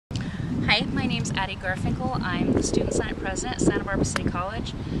Hi, my name's Atty Garfinkel. I'm the Student Senate President at Santa Barbara City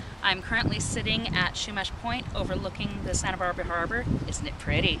College. I'm currently sitting at Shumash Point overlooking the Santa Barbara Harbor. Isn't it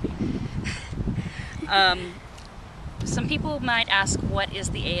pretty? Some people might ask, what is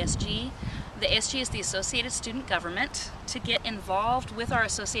the ASG? The ASG is the Associated Student Government. To get involved with our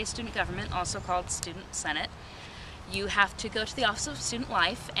Associated Student Government, also called Student Senate, you have to go to the Office of Student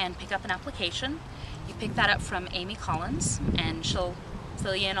Life and pick up an application. You pick that up from Amy Collins, and she'll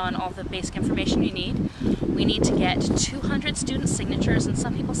fill you in on all the basic information you need. We need to get 200 student signatures, and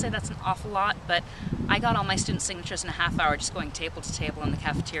some people say that's an awful lot, but I got all my student signatures in a half hour just going table to table in the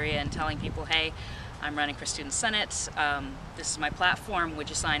cafeteria and telling people, hey, I'm running for Student Senate, this is my platform, would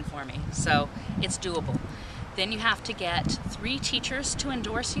you sign for me? So it's doable. Then you have to get 3 teachers to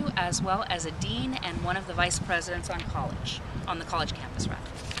endorse you, as well as a dean and one of the vice presidents on the college campus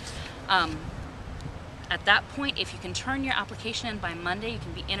rather. At that point, if you can turn your application in by Monday, you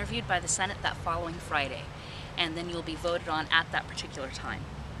can be interviewed by the Senate that following Friday, and then you'll be voted on at that particular time.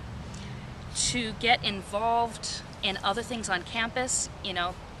 To get involved in other things on campus,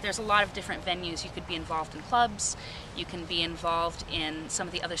 there's a lot of different venues. You could be involved in clubs, you can be involved in some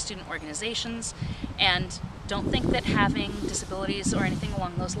of the other student organizations, and don't think that having disabilities or anything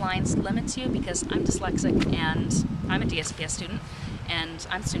along those lines limits you, because I'm dyslexic and I'm a DSPS student and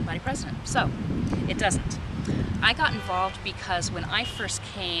I'm the student body president, so it doesn't. I got involved because when I first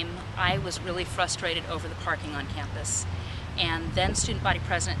came, I was really frustrated over the parking on campus, and then student body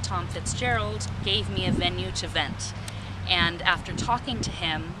president Tom Fitzgerald gave me a venue to vent. And after talking to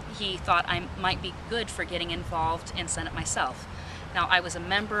him, he thought I might be good for getting involved in Senate myself. Now, I was a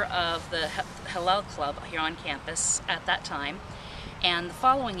member of the Hillel Club here on campus at that time, and the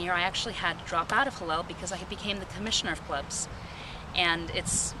following year I actually had to drop out of Hillel because I became the commissioner of clubs. And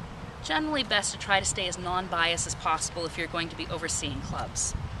it's generally best to try to stay as non-biased as possible if you're going to be overseeing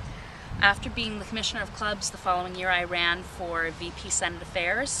clubs. After being the commissioner of clubs, the following year I ran for VP Senate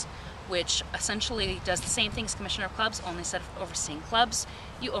Affairs, which essentially does the same thing as commissioner of clubs, only instead of overseeing clubs,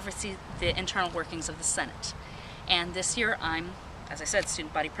 you oversee the internal workings of the Senate. And this year I'm, as I said,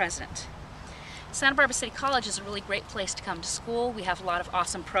 student body president. Santa Barbara City College is a really great place to come to school. We have a lot of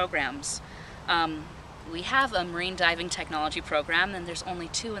awesome programs. We have a marine diving technology program, and there's only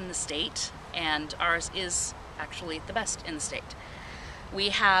 2 in the state, and ours is actually the best in the state. We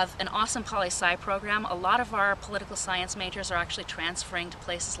have an awesome poli-sci program. A lot of our political science majors are actually transferring to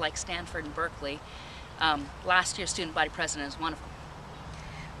places like Stanford and Berkeley. Last year's student body president is one of them.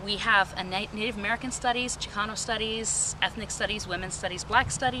 We have a Native American studies, Chicano studies, ethnic studies, women's studies, black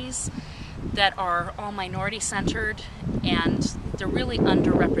studies that are all minority centered, and they're really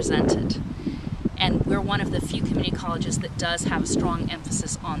underrepresented. And we're one of the few community colleges that does have a strong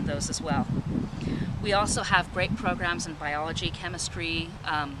emphasis on those as well. We also have great programs in biology, chemistry.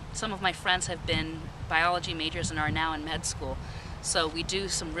 Some of my friends have been biology majors and are now in med school. So we do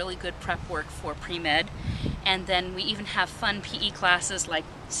some really good prep work for pre-med. And then we even have fun PE classes, like,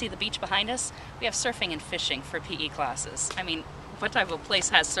 see the beach behind us? We have surfing and fishing for PE classes. I mean, what type of a place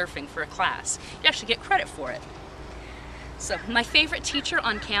has surfing for a class? You actually get credit for it. So my favorite teacher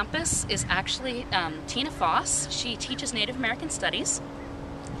on campus is actually Tina Foss. She teaches Native American Studies.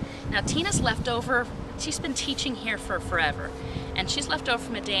 Now Tina's left over, she's been teaching here for forever, and she's left over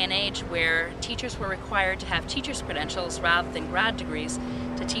from a day and age where teachers were required to have teacher's credentials rather than grad degrees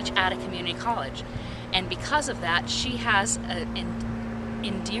to teach at a community college. And because of that, she has an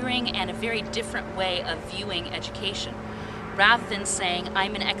endearing and a very different way of viewing education. Rather than saying,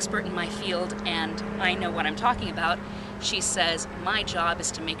 I'm an expert in my field and I know what I'm talking about, she says, my job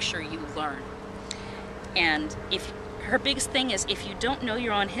is to make sure you learn. And her biggest thing is, if you don't know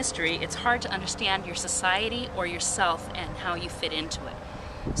your own history, it's hard to understand your society or yourself and how you fit into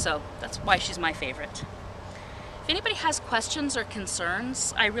it. So that's why she's my favorite. If anybody has questions or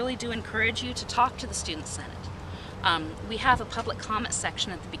concerns, I really do encourage you to talk to the Student Senate. We have a public comment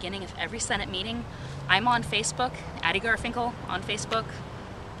section at the beginning of every Senate meeting. I'm on Facebook, Atty Garfinkel on Facebook.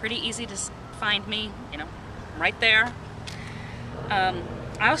 Pretty easy to find me, I'm right there.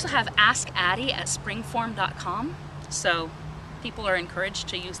 I also have Ask Atty at springform.com, so people are encouraged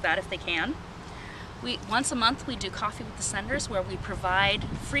to use that if they can. Once a month we do Coffee with the Senators, where we provide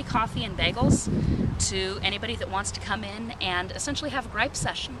free coffee and bagels to anybody that wants to come in and essentially have a gripe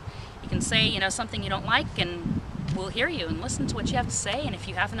session. You can say, something you don't like, and we'll hear you and listen to what you have to say. And if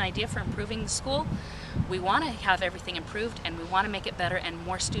you have an idea for improving the school, we want to have everything improved, and we want to make it better and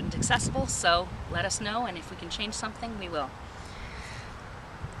more student accessible, so let us know, and if we can change something, we will.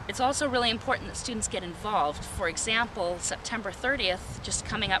 It's also really important that students get involved. For example, September 30th, just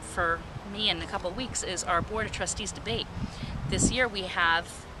coming up for me in a couple of weeks, is our Board of Trustees debate. This year we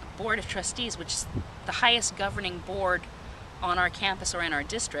have Board of Trustees, which is the highest governing board on our campus or in our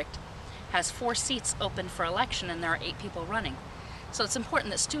district, has 4 seats open for election, and there are 8 people running. So it's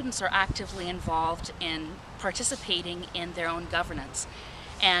important that students are actively involved in participating in their own governance,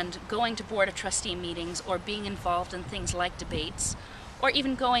 and going to Board of Trustee meetings or being involved in things like debates, or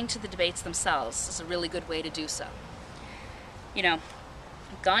even going to the debates themselves is a really good way to do so. You know,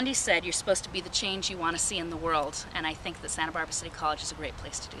 Gandhi said you're supposed to be the change you want to see in the world, and I think that Santa Barbara City College is a great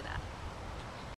place to do that.